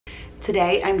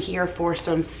Today I'm here for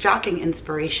some stocking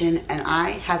inspiration and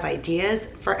I have ideas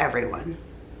for everyone.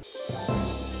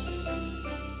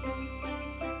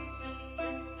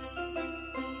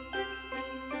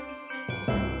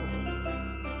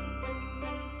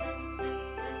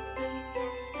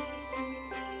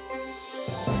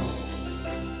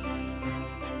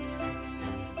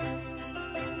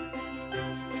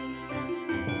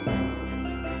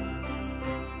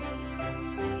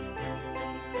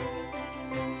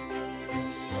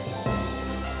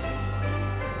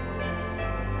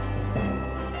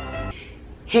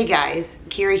 Hey guys,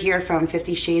 Kira here from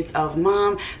 50 Shades of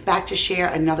Mom, back to share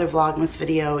another Vlogmas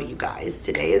video. You guys,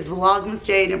 today is Vlogmas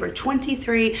day number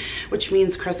 23, which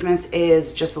means Christmas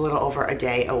is just a little over a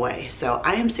day away. So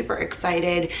I am super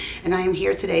excited and I am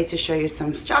here today to show you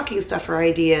some stocking stuffer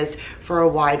ideas for a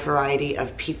wide variety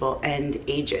of people and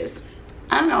ages.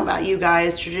 I don't know about you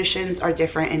guys, traditions are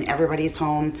different in everybody's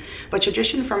home, but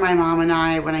tradition for my mom and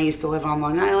I, when I used to live on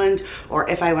Long Island, or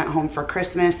if I went home for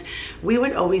Christmas, we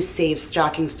would always save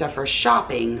stocking stuffer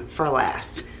shopping for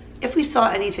last. If we saw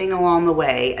anything along the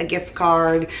way, a gift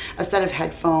card, a set of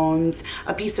headphones,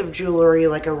 a piece of jewelry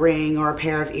like a ring or a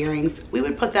pair of earrings, we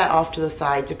would put that off to the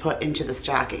side to put into the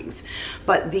stockings.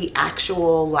 But the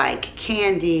actual like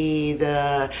candy,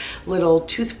 the little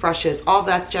toothbrushes, all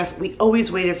that stuff, we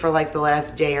always waited for like the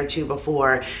last day or two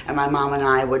before, and my mom and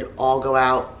I would all go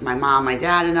out, my mom, my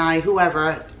dad and I,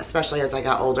 whoever, especially as I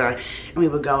got older, and we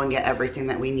would go and get everything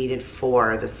that we needed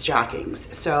for the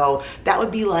stockings. So that would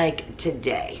be like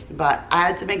today. But I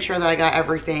had to make sure that I got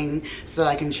everything so that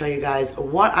I can show you guys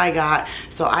what I got.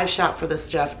 So I shopped for this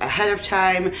stuff ahead of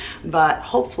time, but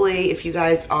hopefully if you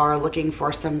guys are looking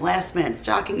for some last minute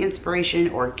stocking inspiration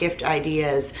or gift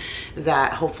ideas,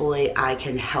 that hopefully I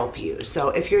can help you. So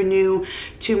if you're new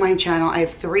to my channel, I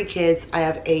have 3 kids. I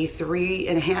have a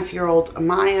 3.5-year-old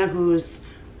Maya who's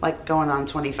like going on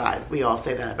 25. We all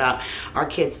say that about our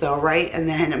kids though, right? And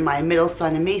then my middle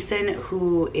son Mason,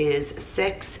 who is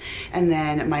 6, and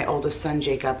then my oldest son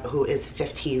Jacob, who is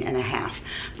 15.5.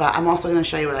 But I'm also gonna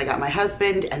show you what I got my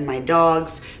husband and my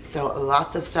dogs. So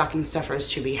lots of stocking stuffers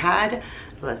to be had.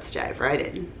 Let's dive right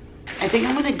in. I think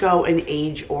I'm gonna go in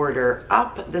age order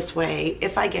up. This way,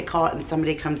 if I get caught and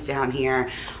somebody comes down here,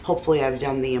 hopefully I've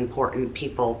done the important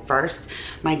people first.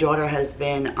 My daughter has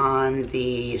been on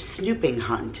the snooping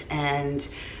hunt and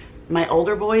my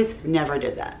older boys never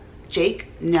did that. Jake,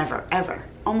 never, ever.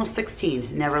 Almost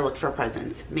 16, never looked for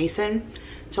presents. Mason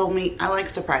told me, I like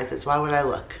surprises, why would I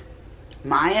look?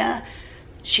 Maya,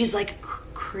 she's like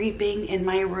creeping in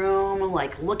my room,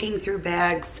 like looking through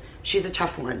bags. She's a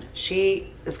tough one.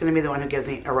 She is gonna be the one who gives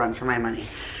me a run for my money.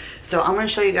 So I'm gonna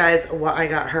show you guys what I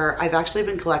got her. I've actually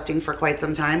been collecting for quite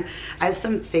some time. I have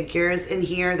some figures in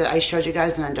here that I showed you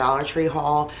guys in a Dollar Tree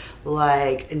haul,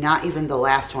 like not even the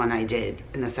last one I did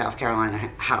in the South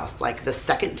Carolina house, like the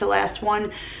second to last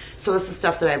one. So this is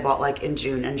stuff that I bought like in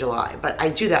June and July, but I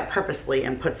do that purposely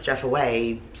and put stuff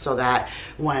away so that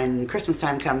when Christmas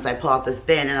time comes, I pull out this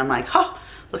bin and I'm like, oh,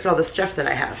 look at all this stuff that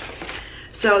I have.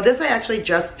 So this I actually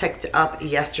just picked up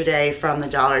yesterday from the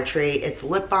Dollar Tree. It's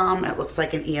lip balm. It looks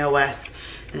like an EOS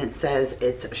and it says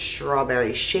it's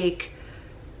strawberry shake.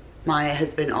 Maya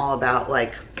has been all about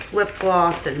like lip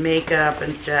gloss and makeup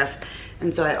and stuff.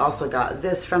 And so I also got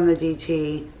this from the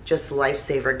DT, just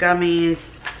Lifesaver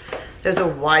gummies. There's a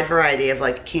wide variety of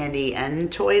like candy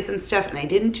and toys and stuff, and I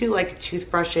didn't do like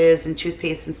toothbrushes and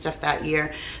toothpaste and stuff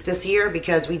this year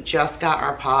because we just got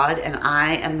our pod and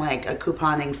I am like a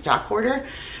couponing stock hoarder.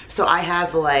 So I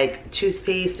have like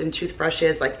toothpaste and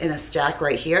toothbrushes like in a stack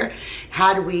right here.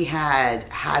 Had we had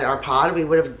our pod, we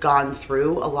would have gone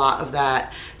through a lot of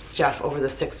that stuff over the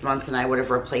 6 months and I would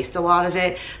have replaced a lot of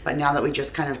it. But now that we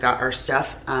just kind of got our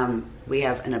stuff, we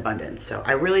have an abundance. So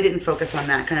I really didn't focus on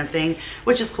that kind of thing,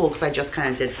 which is cool because I just kind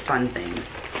of did fun things.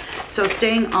 So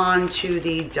staying on to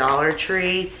the Dollar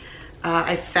Tree,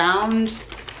 I found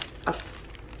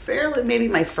maybe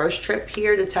my first trip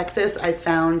here to Texas, I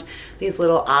found these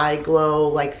little eye glow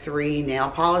like 3 nail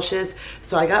polishes.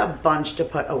 So I got a bunch to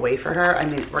put away for her. I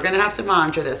mean, we're gonna have to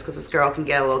monitor this because this girl can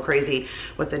get a little crazy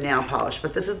with the nail polish.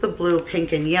 But this is the blue,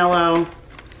 pink, and yellow.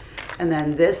 And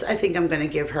then this, I think I'm gonna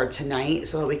give her tonight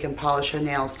so that we can polish her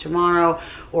nails tomorrow,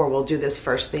 or we'll do this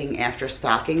first thing after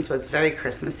stocking. So it's very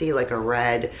Christmassy, like a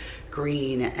red,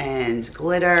 green, and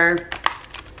glitter.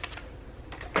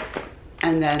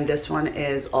 And then this one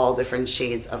is all different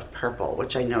shades of purple,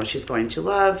 which I know she's going to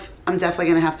love. I'm definitely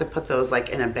gonna have to put those like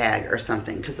in a bag or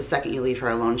something because the second you leave her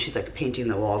alone, she's like painting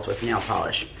the walls with nail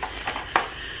polish.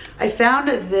 I found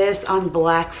this on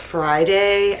Black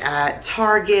Friday at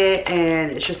Target, and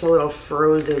it's just a little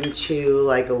frozen to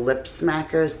like a lip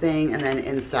smackers thing, and then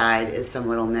inside is some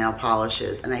little nail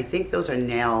polishes, and I think those are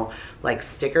nail like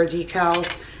sticker decals,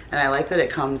 and I like that it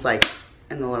comes like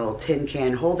in the little tin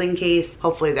can holding case.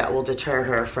 Hopefully that will deter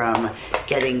her from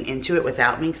getting into it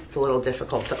without me, because it's a little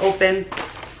difficult to open.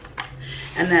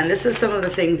 And then this is some of the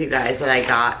things, you guys, that I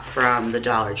got from the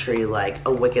Dollar Tree like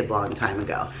a wicked long time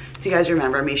ago. So you guys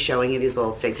remember me showing you these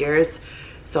little figures?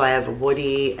 So I have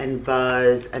Woody and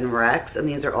Buzz and Rex, and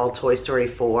these are all Toy Story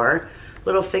 4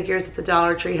 little figures that the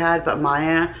Dollar Tree had, but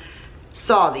Maya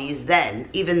saw these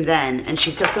even then, and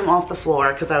she took them off the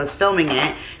floor because I was filming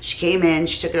it. She came in,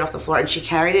 she took it off the floor, and she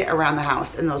carried it around the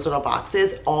house in those little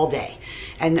boxes all day.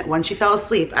 And when she fell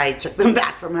asleep, I took them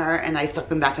back from her and I stuck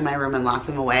them back in my room and locked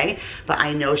them away. But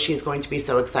I know she's going to be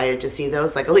so excited to see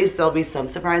those. Like, at least there'll be some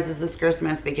surprises this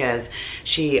Christmas, because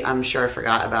she, I'm sure,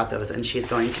 forgot about those, and she's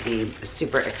going to be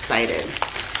super excited.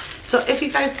 So if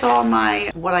you guys saw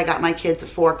my what I got my kids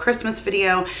for Christmas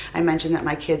video, I mentioned that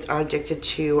my kids are addicted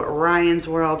to Ryan's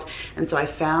World, and so I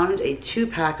found a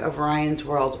 2-pack of Ryan's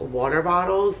World water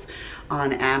bottles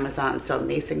on Amazon. So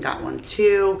Mason got one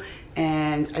too,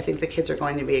 and I think the kids are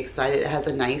going to be excited. It has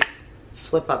a nice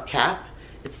flip up cap.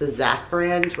 It's the Zach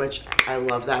brand, which I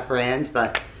love that brand,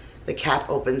 but the cap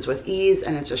opens with ease,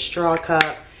 and it's a straw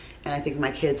cup, and I think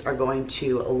my kids are going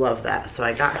to love that. So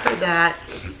I got her that.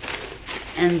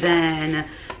 And then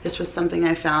this was something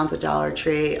I found at the Dollar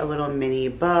Tree, a little mini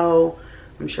bow.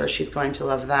 I'm sure she's going to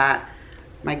love that.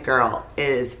 My girl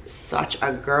is such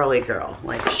a girly girl.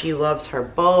 Like, she loves her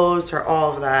bows, her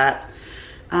all of that.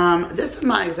 This, I'm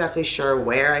not exactly sure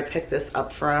where I picked this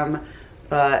up from,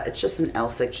 but it's just an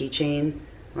Elsa keychain.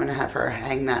 I'm gonna have her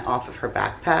hang that off of her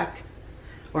backpack,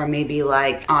 or maybe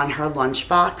like on her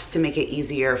lunchbox to make it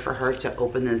easier for her to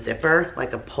open the zipper,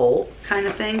 like a pull kind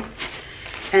of thing.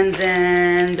 And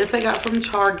then this I got from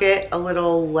Target, a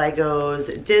little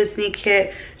Legos Disney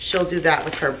kit. She'll do that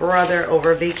with her brother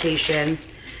over vacation.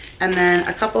 And then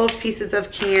a couple of pieces of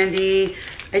candy.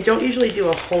 I don't usually do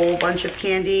a whole bunch of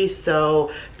candy,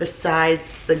 so besides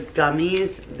the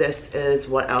gummies, this is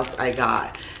what else I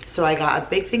got. So I got a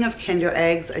big thing of Kinder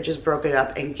Eggs. I just broke it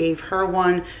up and gave her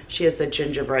one. She has the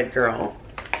gingerbread girl.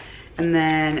 And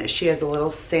then she has a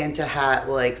little Santa hat,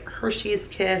 like Hershey's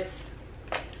Kiss.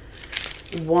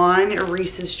 One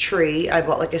Reese's Tree. I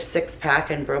bought like a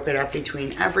 6-pack and broke it up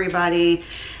between everybody.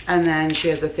 And then she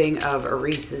has a thing of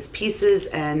Reese's Pieces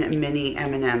and mini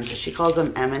M&Ms. She calls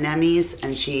them M&Ms,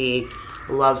 and she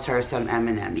loves her some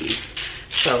M&Ms.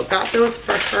 So got those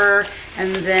for her.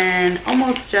 And then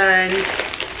almost done,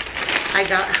 I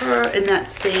got her in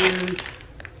that same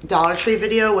Dollar Tree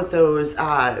video with those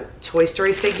Toy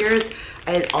Story figures.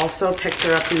 I had also picked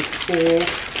her up these cool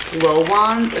glow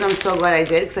wands, and I'm so glad I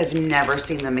did, because I've never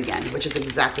seen them again, which is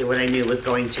exactly what I knew was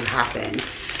going to happen.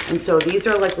 And so these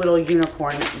are like little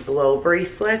unicorn glow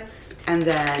bracelets, and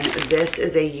then this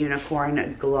is a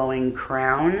unicorn glowing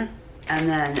crown, and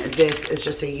then this is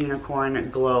just a unicorn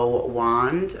glow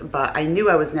wand. But I knew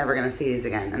I was never going to see these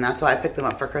again, and that's why I picked them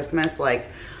up for Christmas, like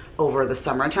over the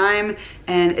summertime.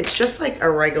 And it's just like a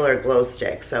regular glow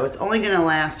stick, so it's only going to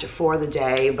last for the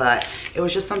day, but it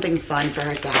was just something fun for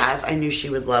her to have. I knew she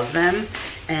would love them,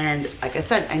 and like I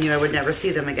said, I knew I would never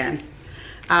see them again.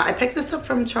 I picked this up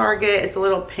from Target. It's a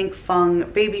little pink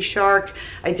fung baby shark.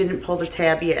 I didn't pull the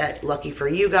tab yet, lucky for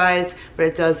you guys, but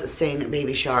it does sing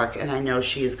baby shark, and I know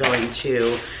she's going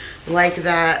to like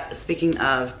that. Speaking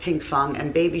of pink fung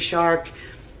and baby shark,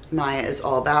 Maya is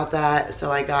all about that.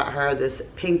 So I got her this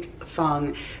pink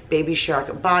fung baby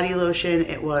shark body lotion.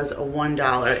 It was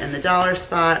 $1 in the dollar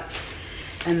spot.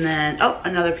 And then, oh,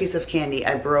 another piece of candy.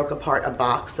 I broke apart a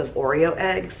box of Oreo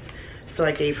eggs, so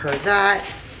I gave her that.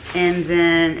 And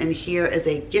then, and here is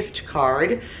a gift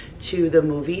card to the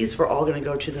movies. We're all gonna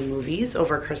go to the movies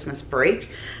over Christmas break,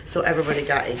 so everybody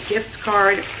got a gift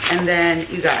card. And then,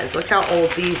 you guys, look how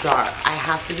old these are. I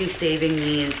have to be saving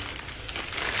these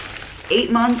 8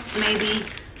 months maybe,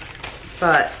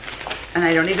 but, and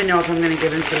I don't even know if I'm gonna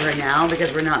give them to her now,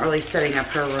 because we're not really setting up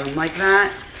her room like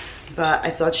that. But I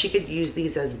thought she could use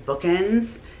these as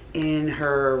bookends in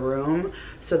her room.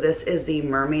 So this is the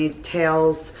mermaid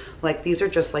tails. Like, these are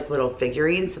just like little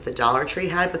figurines that the Dollar Tree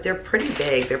had, but they're pretty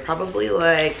big. They're probably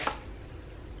like,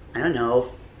 I don't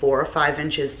know, 4 or 5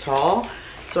 inches tall.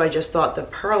 So I just thought the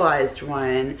pearlized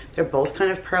one, they're both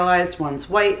kind of pearlized. One's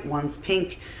white, one's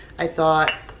pink. I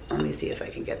thought, let me see if I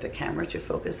can get the camera to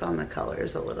focus on the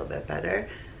colors a little bit better.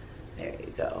 There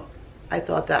you go. I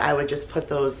thought that I would just put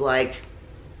those like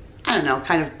I don't know,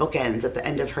 kind of bookends at the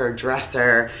end of her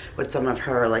dresser with some of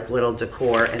her like little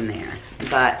decor in there.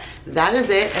 But that is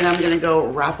it, and I'm gonna go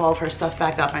wrap all of her stuff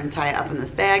back up and tie it up in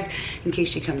this bag in case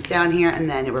she comes down here, and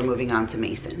then we're moving on to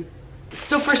Mason.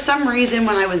 So for some reason,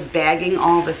 when I was bagging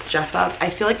all this stuff up, I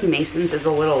feel like Mason's is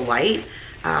a little light.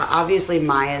 Obviously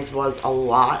Maya's was a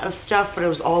lot of stuff, but it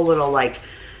was all little like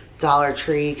Dollar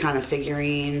Tree kind of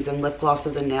figurines and lip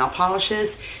glosses and nail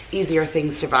polishes. Easier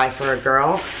things to buy for a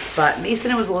girl. But Mason,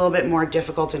 it was a little bit more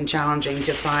difficult and challenging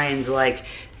to find like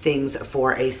things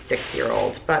for a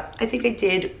 6-year-old. But I think I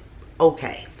did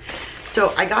okay.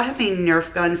 So I got him a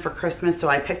Nerf gun for Christmas, so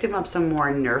I picked him up some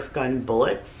more Nerf gun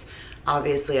bullets.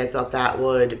 Obviously, I thought that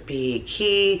would be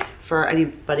key for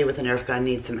anybody with a Nerf gun,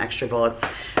 needs some extra bullets.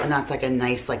 And that's like a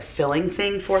nice like filling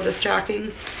thing for the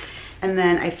stocking. And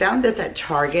then I found this at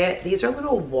Target. These are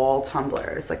little wall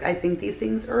tumblers. Like, I think these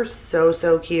things are so,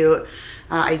 so cute.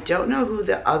 I don't know who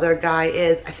the other guy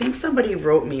is. I think somebody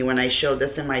wrote me when I showed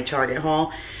this in my Target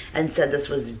haul and said this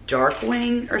was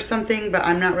Darkwing or something, but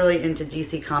I'm not really into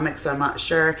DC Comics, so I'm not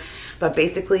sure. But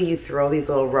basically, you throw these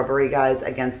little rubbery guys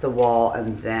against the wall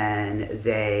and then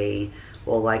they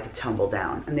will like tumble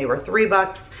down. And they were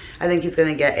 $3. I think he's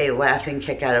gonna get a laughing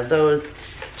kick out of those.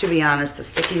 To be honest, the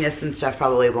stickiness and stuff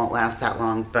probably won't last that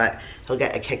long, but he'll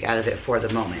get a kick out of it for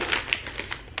the moment.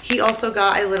 He also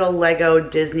got a little Lego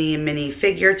Disney mini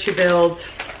figure to build.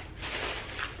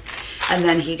 And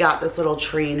then he got this little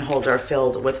train holder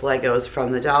filled with Legos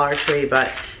from the Dollar Tree,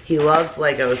 but he loves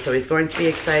Legos, so he's going to be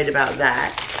excited about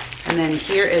that. And then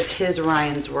here is his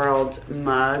Ryan's World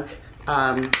mug,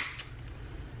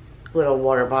 little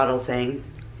water bottle thing.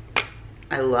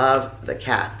 I love the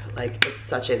cap. Like, it's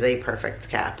such the perfect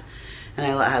cap. And it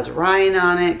has Ryan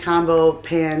on it, Combo,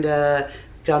 Panda,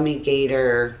 Gummy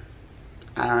Gator,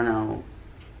 I don't know,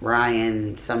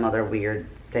 Ryan, some other weird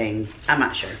thing. I'm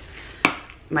not sure.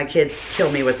 My kids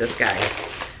kill me with this guy.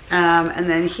 And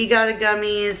then he got a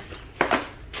gummies.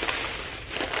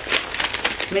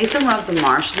 Mason loves a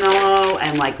marshmallow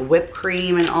and like whipped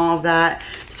cream and all of that.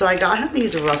 So I got him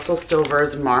these Russell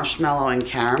Stover's marshmallow and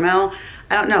caramel.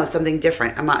 I don't know, something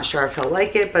different. I'm not sure if he'll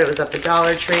like it, but it was at the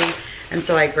Dollar Tree. And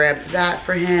so I grabbed that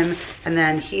for him. And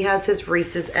then he has his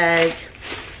Reese's egg.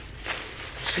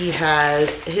 He has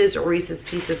his Reese's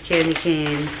Pieces candy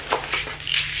cane.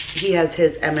 He has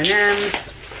his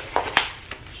M&Ms.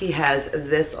 He has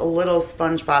this little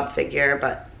SpongeBob figure,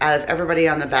 but out of everybody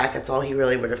on the back, it's all he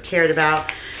really would have cared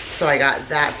about. So I got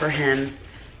that for him.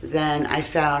 Then I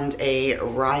found a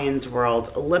Ryan's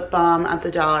World lip balm at the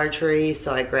Dollar Tree,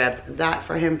 so I grabbed that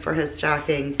for him for his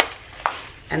stocking.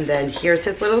 And then here's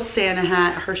his little Santa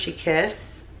hat, Hershey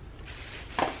Kiss.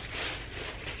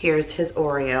 Here's his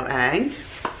Oreo egg.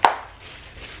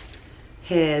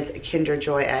 His Kinder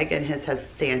Joy egg, and his has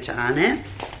Santa on it.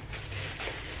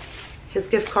 His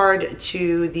gift card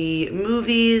to the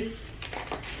movies.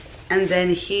 And then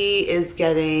he is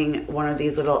getting one of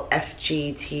these little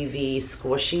FGTV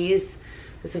squishies.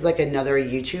 This is like another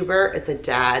YouTuber. It's a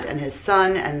dad and his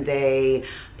son, and they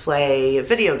play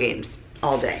video games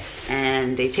all day.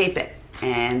 And they tape it,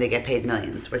 and they get paid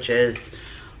millions, which is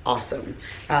awesome.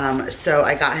 So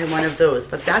I got him one of those.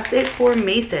 But that's it for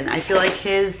Mason. I feel like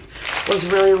his was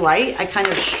really light. I kind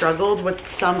of struggled with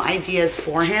some ideas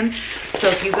for him. So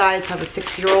if you guys have a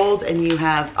 6-year-old and you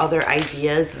have other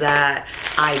ideas that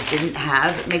I didn't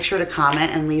have, make sure to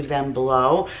comment and leave them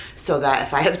below so that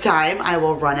if I have time, I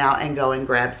will run out and go and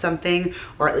grab something,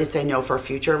 or at least I know for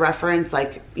future reference,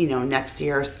 like, you know, next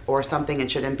year or something.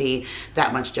 It shouldn't be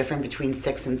that much different between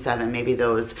 6 and 7. Maybe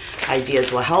those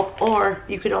ideas will help, or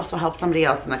you could also help somebody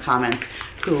else in the comments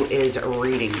who is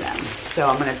reading them. So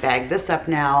I'm gonna bag this up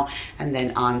now and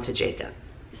then on to Jacob.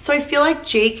 So I feel like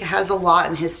Jake has a lot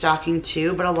in his stocking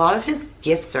too, but a lot of his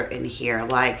gifts are in here.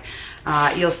 Like,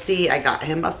 you'll see I got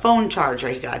him a phone charger,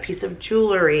 he got a piece of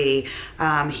jewelry,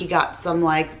 he got some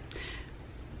like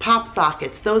pop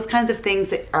sockets, those kinds of things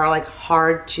that are like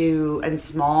hard to and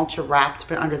small to wrap to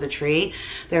put under the tree.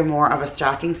 They're more of a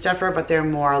stocking stuffer, but they're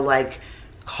more like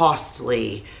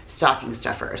costly stocking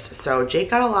stuffers. So Jake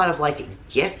got a lot of like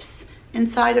gifts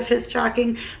inside of his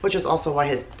stocking, which is also why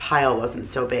his pile wasn't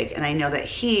so big. And I know that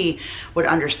he would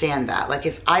understand that. Like,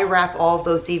 if I wrap all of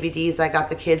those DVDs, I got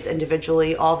the kids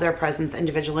individually, all of their presents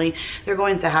individually, they're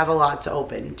going to have a lot to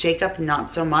open. Jacob,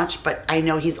 not so much, but I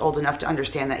know he's old enough to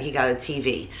understand that he got a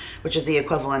TV, which is the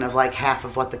equivalent of like half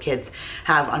of what the kids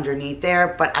have underneath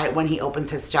there. But when he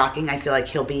opens his stocking, I feel like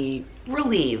he'll be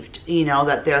relieved, you know,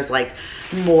 that there's like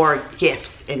more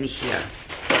gifts in here.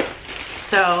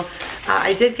 So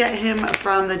I did get him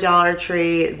from the Dollar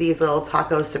Tree these little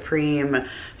Taco Supreme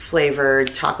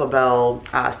flavored Taco Bell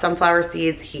sunflower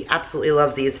seeds. He absolutely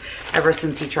loves these. Ever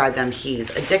since he tried them, he's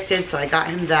addicted, so I got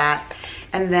him that.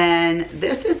 And then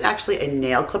this is actually a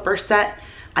nail clipper set.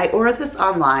 I ordered this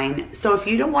online, so if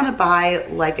you don't want to buy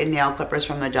like a nail clippers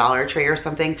from the Dollar Tree or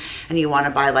something and you want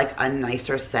to buy like a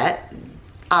nicer set,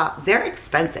 they're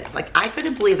expensive. Like, I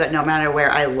couldn't believe that no matter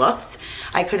where I looked,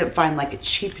 I couldn't find like a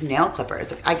cheap nail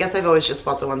clippers. I guess I've always just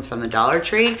bought the ones from the Dollar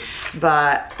Tree,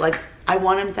 but like I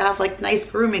want them to have like nice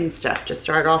grooming stuff to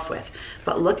start off with.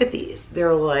 But look at these.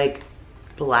 They're like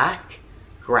black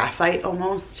graphite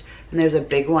almost. And there's a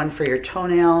big one for your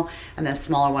toenail and then a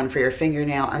smaller one for your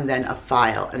fingernail and then a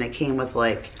file. And it came with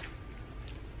like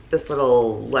this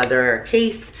little leather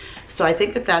case. So I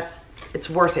think that it's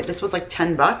worth it. This was like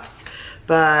 10 bucks,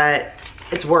 but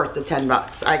it's worth the 10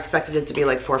 bucks. I expected it to be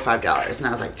like $4 or $5 and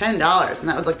I was like $10. And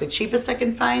that was like the cheapest I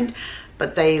can find,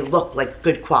 but they look like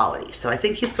good quality. So I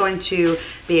think he's going to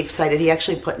be excited. He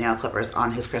actually put nail clippers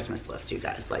on his Christmas list, you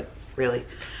guys, like really.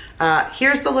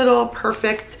 Here's the little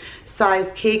perfect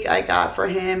size cake I got for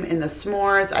him in the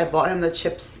s'mores. I bought him the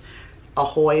Chips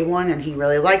Ahoy one and he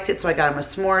really liked it, so I got him a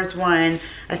s'mores one.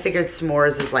 I figured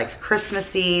s'mores is like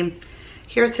Christmassy.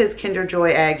 Here's his Kinder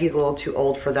Joy egg. He's a little too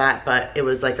old for that, but it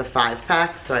was like a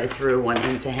 5-pack, so I threw one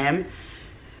into him.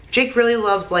 Jake really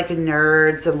loves like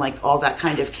Nerds and like all that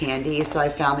kind of candy, so I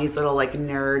found these little like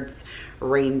Nerds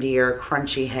reindeer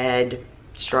crunchy head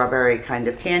strawberry kind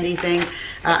of candy thing.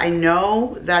 I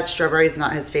know that strawberry is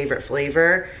not his favorite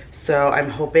flavor, so I'm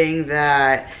hoping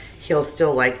that he'll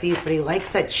still like these, but he likes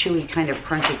that chewy kind of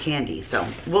crunchy candy, so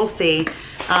we'll see.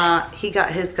 He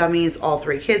got his gummies. All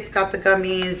 3 kids got the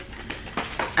gummies.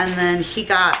 And then he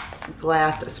got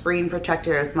glass screen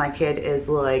protectors. My kid is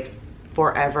like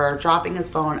forever dropping his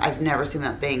phone. I've never seen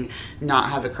that thing not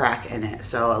have a crack in it.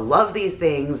 So I love these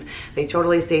things. They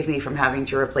totally saved me from having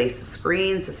to replace the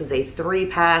screens. This is a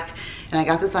 3-pack and I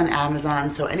got this on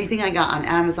Amazon. So anything I got on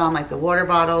Amazon, like the water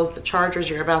bottles, the chargers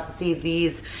you're about to see,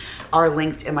 these are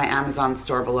linked in my Amazon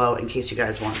store below in case you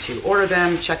guys want to order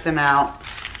them. Check them out.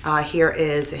 Here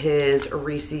is his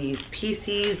Reese's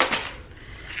Pieces.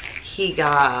 He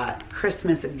got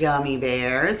Christmas gummy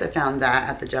bears. I found that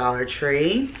at the Dollar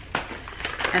Tree.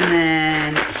 And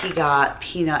then he got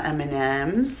peanut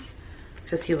M&Ms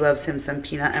because he loves him some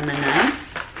peanut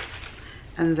M&Ms.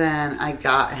 And then I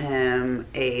got him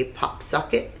a pop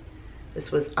socket.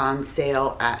 This was on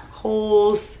sale at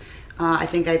Kohl's. I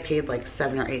think I paid like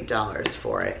 $7 or $8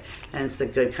 for it. And it's the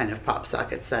good kind of pop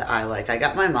sockets that I like. I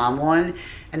got my mom one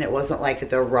and it wasn't like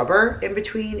the rubber in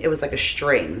between. It was like a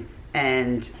string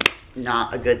and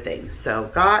not a good thing. So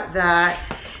got that.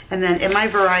 And then in my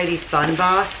Variety Fun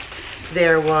box,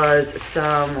 there was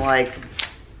some like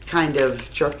kind of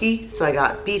jerky. So I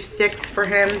got beef sticks for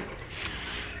him.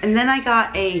 And then I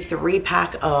got a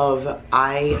 3-pack of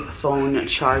iPhone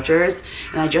chargers,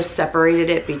 and I just separated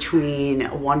it between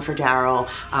one for Daryl,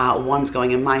 one's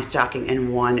going in my stocking,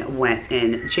 and one went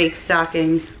in Jake's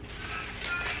stocking.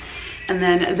 And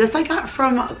then this I got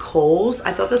from Kohl's.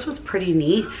 I thought this was pretty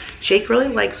neat. Jake really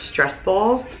likes stress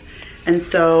balls. And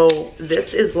so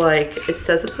this is like, it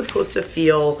says it's supposed to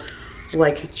feel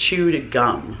like chewed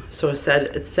gum. So it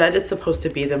said it's supposed to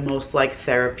be the most like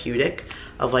therapeutic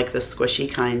of like the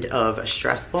squishy kind of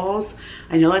stress balls.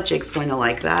 I know that Jake's going to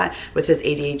like that. With his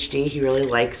ADHD, he really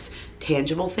likes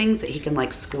tangible things that he can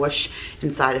like squish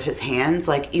inside of his hands.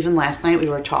 Like even last night we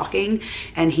were talking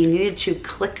and he needed to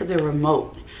click the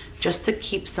remote just to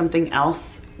keep something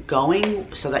else going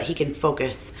so that he can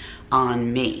focus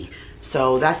on me.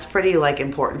 So that's pretty like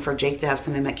important for Jake to have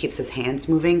something that keeps his hands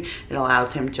moving. It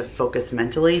allows him to focus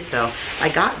mentally. So I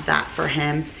got that for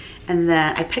him. And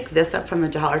then I picked this up from the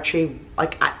Dollar Tree.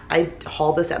 Like I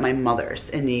hauled this at my mother's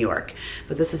in New York.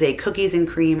 But this is a cookies and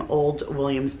cream Old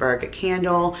Williamsburg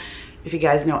candle. If you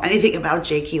guys know anything about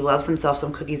Jake, he loves himself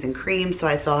some cookies and cream. So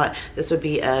I thought this would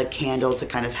be a candle to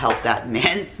kind of help that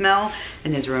man smell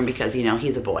in his room because, you know,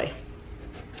 he's a boy.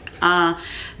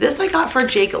 This I got for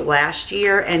Jake last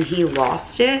year and he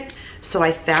lost it. So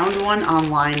I found one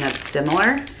online that's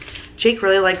similar. Jake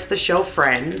really likes the show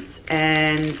Friends,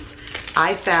 and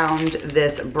I found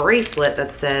this bracelet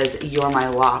that says, "You're my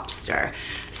lobster."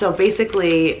 So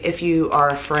basically, if you are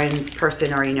a Friends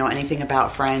person or you know anything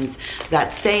about Friends,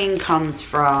 that saying comes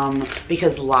from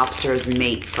because lobsters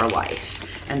mate for life.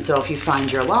 And so if you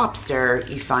find your lobster,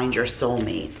 you find your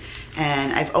soulmate.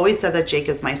 And I've always said that Jake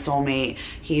is my soulmate.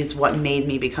 He's what made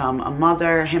me become a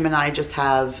mother. Him and I just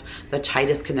have the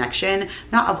tightest connection,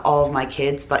 not of all of my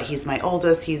kids, but he's my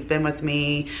oldest. He's been with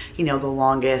me, you know, the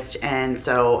longest. And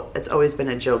so it's always been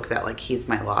a joke that like he's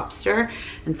my lobster.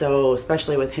 And so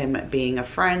especially with him being a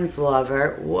Friends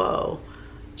lover, whoa,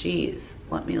 geez,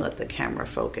 let me let the camera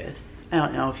focus. I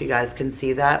don't know if you guys can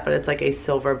see that, but it's like a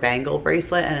silver bangle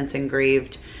bracelet and it's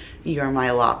engraved "You're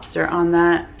My Lobster" on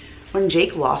that. When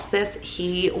Jake lost this,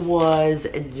 he was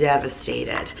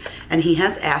devastated. And he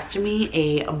has asked me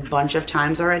a bunch of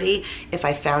times already if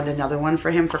I found another one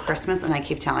for him for Christmas, and I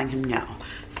keep telling him no.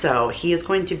 So he is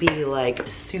going to be like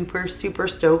super, super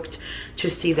stoked to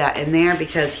see that in there,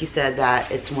 because he said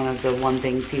that it's one of the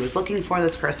things he was looking for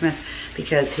this Christmas,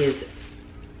 because his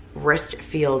wrist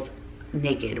feels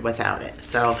naked without it.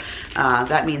 So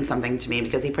that means something to me,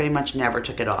 because he pretty much never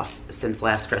took it off since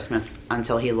last Christmas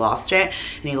until he lost it,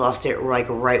 and he lost it like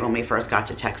right when we first got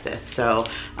to Texas. So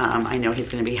I know he's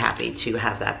going to be happy to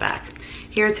have that back.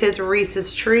 Here's his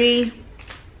Reese's tree.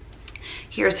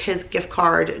 Here's his gift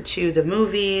card to the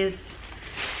movies.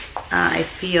 I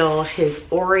feel his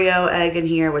Oreo egg in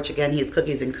here, which again, he's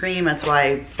cookies and cream. That's why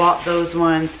I bought those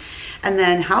ones. And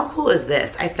then how cool is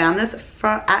this? I found this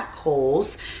at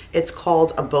Kohl's. It's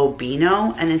called a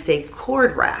Bobino, and it's a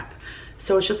cord wrap.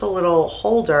 So it's just a little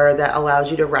holder that allows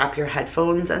you to wrap your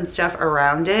headphones and stuff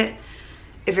around it.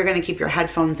 If you're gonna keep your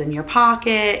headphones in your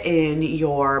pocket, in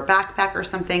your backpack or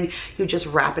something, you just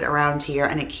wrap it around here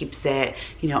and it keeps it,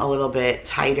 you know, a little bit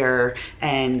tighter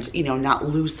and, you know, not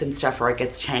loose and stuff where it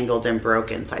gets tangled and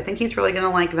broken. So I think he's really gonna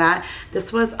like that.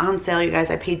 This was on sale, you guys.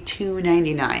 I paid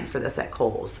 $2.99 for this at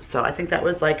Kohl's. So I think that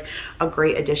was like a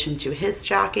great addition to his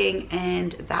stocking.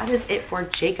 And that is it for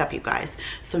Jacob, you guys.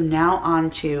 So now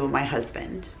on to my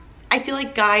husband. I feel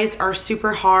like guys are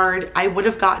super hard. I would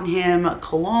have gotten him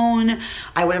cologne.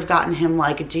 I would have gotten him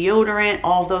like deodorant,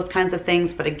 all those kinds of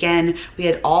things. But again, we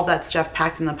had all that stuff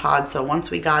packed in the pod. So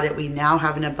once we got it, we now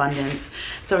have an abundance.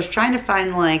 So I was trying to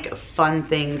find like fun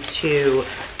things to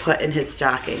put in his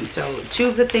stocking. So two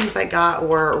of the things I got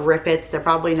were Rip-Its. They're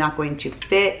probably not going to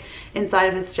fit inside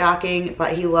of his stocking,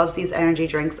 but he loves these energy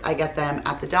drinks. I get them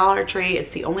at the Dollar Tree.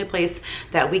 It's the only place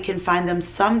that we can find them.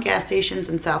 Some gas stations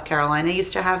in South Carolina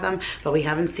used to have them, but we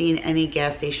haven't seen any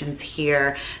gas stations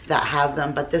here that have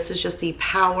them. But this is just the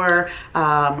Power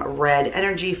Red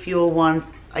Energy Fuel ones.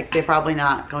 Like, they're probably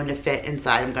not going to fit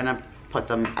inside. I'm gonna put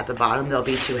them at the bottom. They'll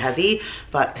be too heavy,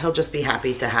 but he'll just be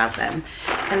happy to have them.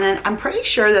 And then I'm pretty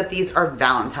sure that these are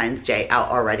Valentine's Day out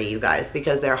already, you guys,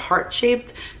 because they're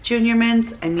heart-shaped Junior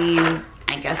Mints. I mean,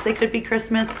 I guess they could be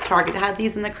Christmas. Target had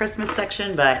these in the Christmas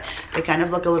section, but they kind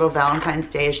of look a little Valentine's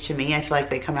Day-ish to me. I feel like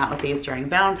they come out with these during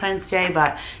Valentine's Day,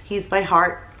 but he's by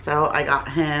heart. So I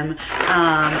got him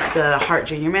the Heart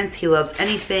Junior Mints. He loves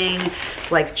anything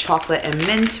like chocolate and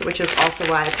mint, which is also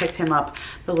why I picked him up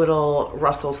the little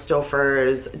Russell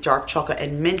Stouffer's dark chocolate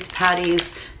and mint patties.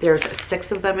 There's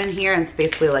 6 of them in here, and it's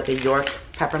basically like a York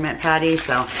peppermint patty.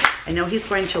 So I know he's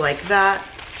going to like that.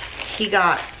 He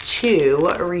got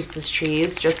 2 Reese's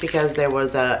Trees just because there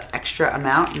was a extra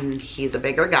amount and he's a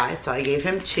bigger guy. So I gave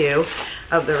him 2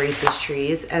 of the Reese's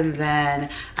Trees. And then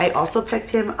I also picked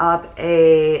him up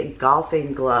a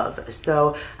golfing glove.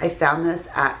 So I found this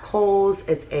at Kohl's.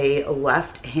 It's a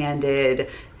left-handed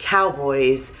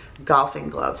Cowboys golfing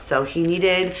glove. So he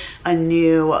needed a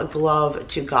new glove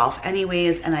to golf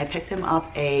anyways, and I picked him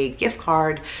up a gift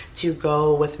card to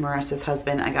go with Marissa's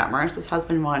husband. I got Marissa's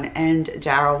husband one and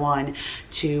Daryl one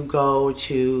to go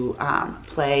to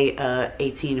play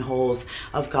 18 holes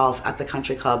of golf at the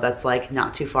country club that's like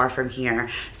not too far from here.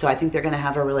 So I think they're gonna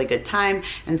have a really good time.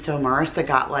 And so Marissa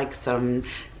got like some,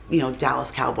 you know,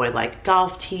 Dallas Cowboy like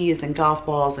golf tees and golf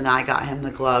balls, and I got him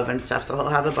the glove and stuff. So he'll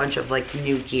have a bunch of like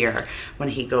new gear when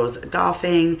he goes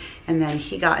golfing. And then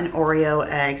he got an Oreo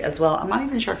egg as well. I'm not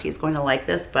even sure if he's going to like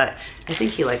this, but I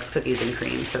think he likes cookies and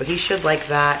cream, so he should like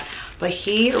that. But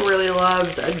he really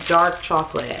loves a dark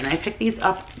chocolate, and I picked these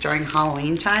up during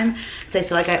Halloween time. So I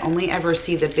feel like I only ever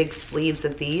see the big sleeves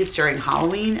of these during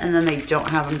Halloween, and then they don't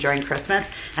have them during Christmas.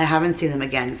 I haven't seen them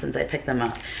again since I picked them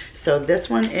up. So this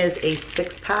one is a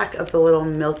 6-pack of the little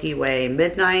Milky Way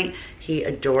Midnight. He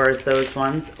adores those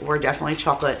ones. We're definitely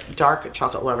dark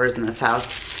chocolate lovers in this house.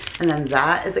 And then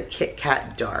that is a Kit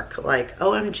Kat Dark. Like,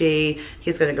 OMG,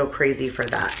 he's gonna go crazy for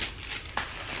that.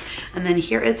 And then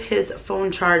here is his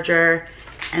phone charger.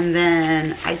 And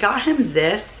then I got him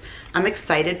this. I'm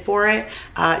excited for it.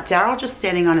 Daryl just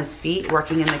standing on his feet,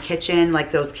 working in the kitchen,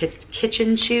 like those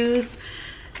kitchen shoes.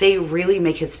 They really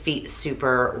make his feet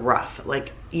super rough.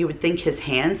 Like, you would think his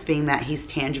hands, being that he's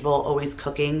tangible, always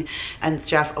cooking and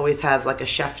stuff, always has like a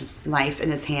chef's knife in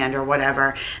his hand or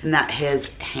whatever, and that his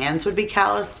hands would be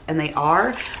calloused, and they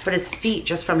are, but his feet,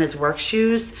 just from his work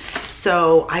shoes.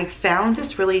 So I found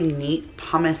this really neat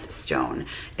pumice stone.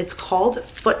 It's called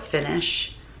Foot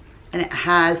Finish. and it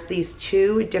has these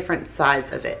two different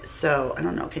sides of it. So I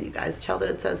don't know, can you guys tell that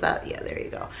it says that? Yeah, there you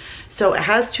go. So it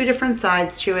has two different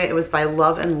sides to it. It was by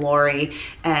Love and Lori,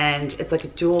 and it's like a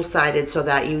dual-sided, so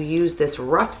that you use this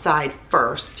rough side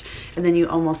first, and then you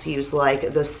almost use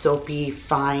like the soapy,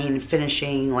 fine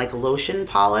finishing, like lotion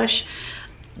polish.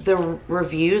 The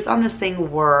reviews on this thing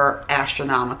were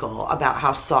astronomical about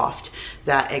how soft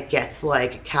that it gets,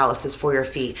 like calluses for your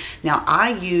feet. Now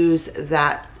I use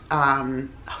that, oh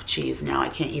geez, now I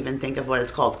can't even think of what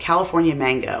it's called, California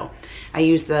Mango. I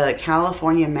use the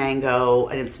California Mango,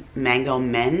 and it's Mango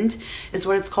Mend is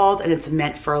what it's called, and it's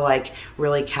meant for like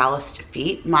really calloused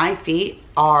feet. My feet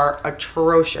are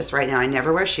atrocious right now. I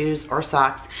never wear shoes or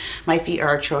socks. My feet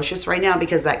are atrocious right now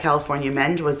because that California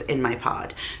Mend was in my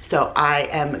pod. So I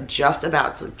am just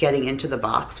about getting into the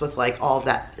box with like all of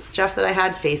that stuff that I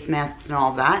had, face masks and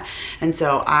all of that. And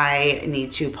so I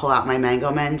need to pull out my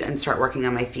Mango Mend and start working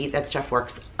on my feet. That stuff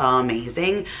works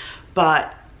amazing,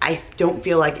 but I don't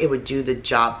feel like it would do the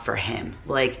job for him.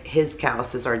 Like, his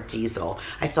calluses are diesel.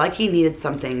 I feel like he needed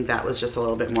something that was just a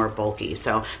little bit more bulky.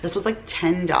 So this was like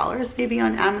 $10 maybe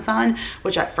on Amazon,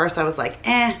 which at first I was like,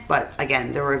 eh, but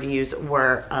again, the reviews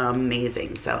were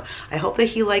amazing. So I hope that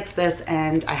he likes this,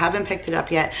 and I haven't picked it up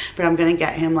yet, but I'm gonna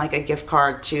get him like a gift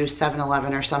card to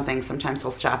 7-Eleven or something. Sometimes he'll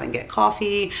stop and get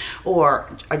coffee or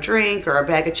a drink or a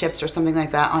bag of chips or something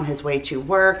like that on his way to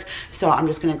work. So I'm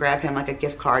just gonna grab him like a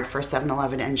gift card for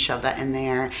 7-Eleven and shove that in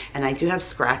there. And I do have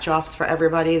scratch offs for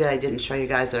everybody that I didn't show you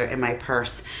guys that are in my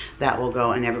purse that will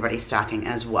go in everybody's stocking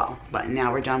as well. But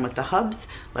now we're done with the hubs.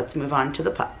 Let's move on to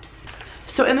the pups.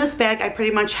 So in this bag, I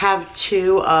pretty much have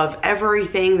two of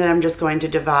everything that I'm just going to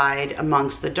divide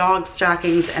amongst the dog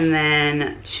stockings, and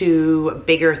then two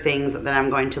bigger things that I'm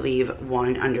going to leave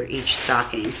one under each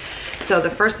stocking. So the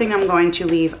first thing I'm going to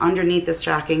leave underneath the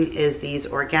stocking is these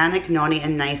organic Naughty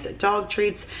and Nice dog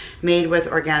treats made with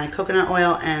organic coconut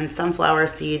oil and sunflower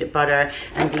seed butter.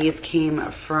 And these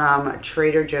came from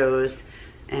Trader Joe's,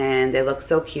 and they look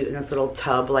so cute in this little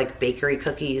tub, like bakery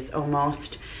cookies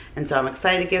almost. And so I'm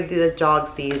excited to give the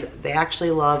dogs these. They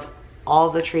actually love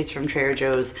all the treats from Trader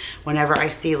Joe's. Whenever I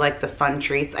see like the fun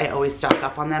treats, I always stock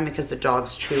up on them because the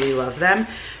dogs truly love them.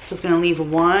 So it's gonna leave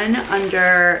one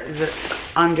under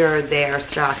their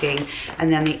stocking.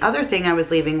 And then the other thing I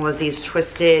was leaving was these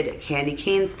Twisted Candy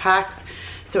Canes packs.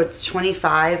 So it's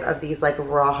 25 of these like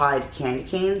rawhide candy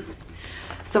canes.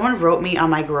 Someone wrote me on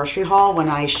my grocery haul when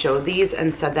I showed these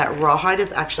and said that rawhide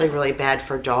is actually really bad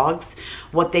for dogs.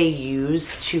 What they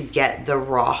use to get the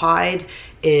rawhide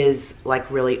is like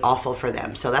really awful for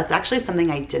them. So that's actually something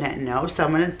I didn't know. So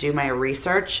I'm gonna do my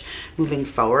research moving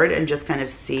forward and just kind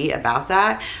of see about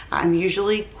that. I'm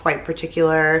usually quite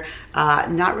particular,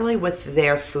 not really with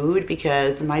their food,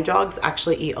 because my dogs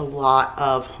actually eat a lot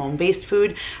of home-based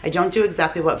food. I don't do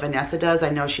exactly what Vanessa does. I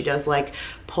know she does like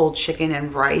pulled chicken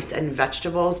and rice and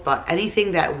vegetables, but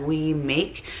anything that we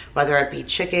make, whether it be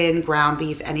chicken, ground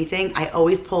beef, anything, I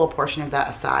always pull a portion of that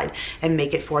aside and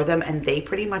make it for them, and they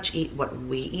pretty much eat what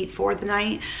we eat for the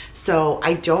night. So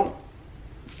I don't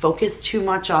focus too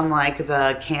much on like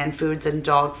the canned foods and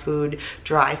dog food,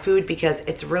 dry food, because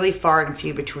it's really far and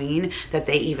few between that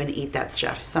they even eat that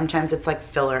stuff. Sometimes it's like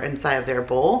filler inside of their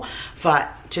bowl,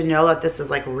 but to know that this is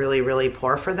like really, really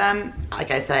poor for them, like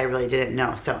I said, I really didn't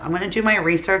know. So I'm gonna do my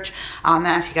research on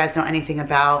that. If you guys know anything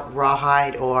about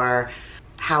rawhide or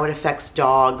how it affects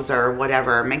dogs or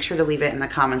whatever, make sure to leave it in the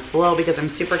comments below, because I'm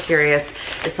super curious.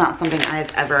 It's not something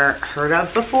I've ever heard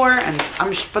of before, and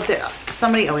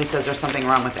somebody always says there's something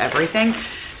wrong with everything,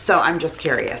 so I'm just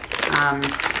curious.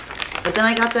 But then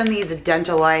I got them these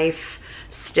Dental Life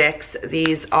sticks.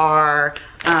 These are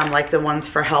like the ones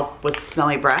for help with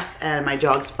smelly breath, and my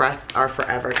dog's breath are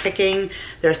forever ticking.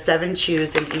 There's 7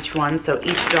 chews in each one, so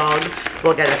each dog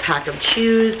will get a pack of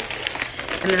chews.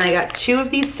 And then I got 2 of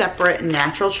these separate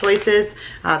natural choices.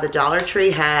 The Dollar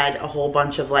Tree had a whole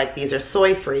bunch of like, these are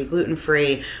soy-free,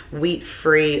 gluten-free,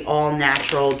 wheat-free, all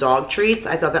natural dog treats.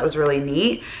 I thought that was really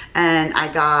neat. And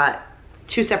I got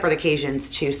 2 separate occasions,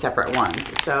 2 separate ones.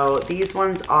 So these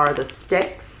ones are the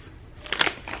sticks.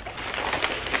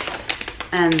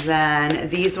 And then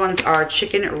these ones are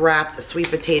chicken wrapped sweet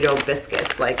potato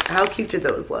biscuits. Like, how cute do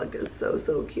those look? It's so,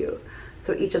 so cute.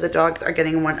 So each of the dogs are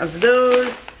getting one of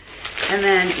those. And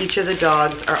then each of the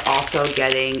dogs are also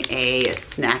getting a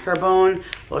snacker bone,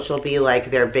 which will be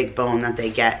like their big bone that they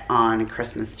get on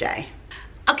Christmas Day.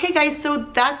 Okay guys, so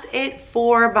that's it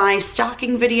for my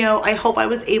stocking video. I hope I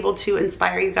was able to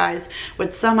inspire you guys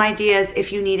with some ideas.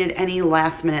 If you needed any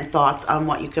last minute thoughts on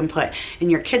what you can put in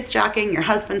your kid's stocking, your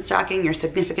husband's stocking, your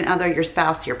significant other, your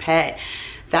spouse, your pet,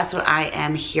 that's what I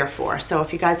am here for. So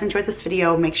if you guys enjoyed this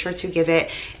video, make sure to give it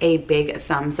a big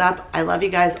thumbs up. I love you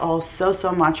guys all so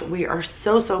much. We are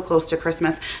so close to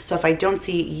Christmas. So if I don't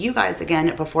see you guys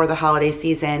again before the holiday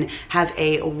season, have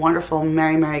a wonderful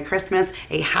Merry Christmas,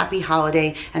 a happy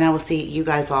holiday, and I will see you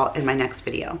guys all in my next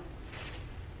video.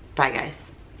 Bye guys.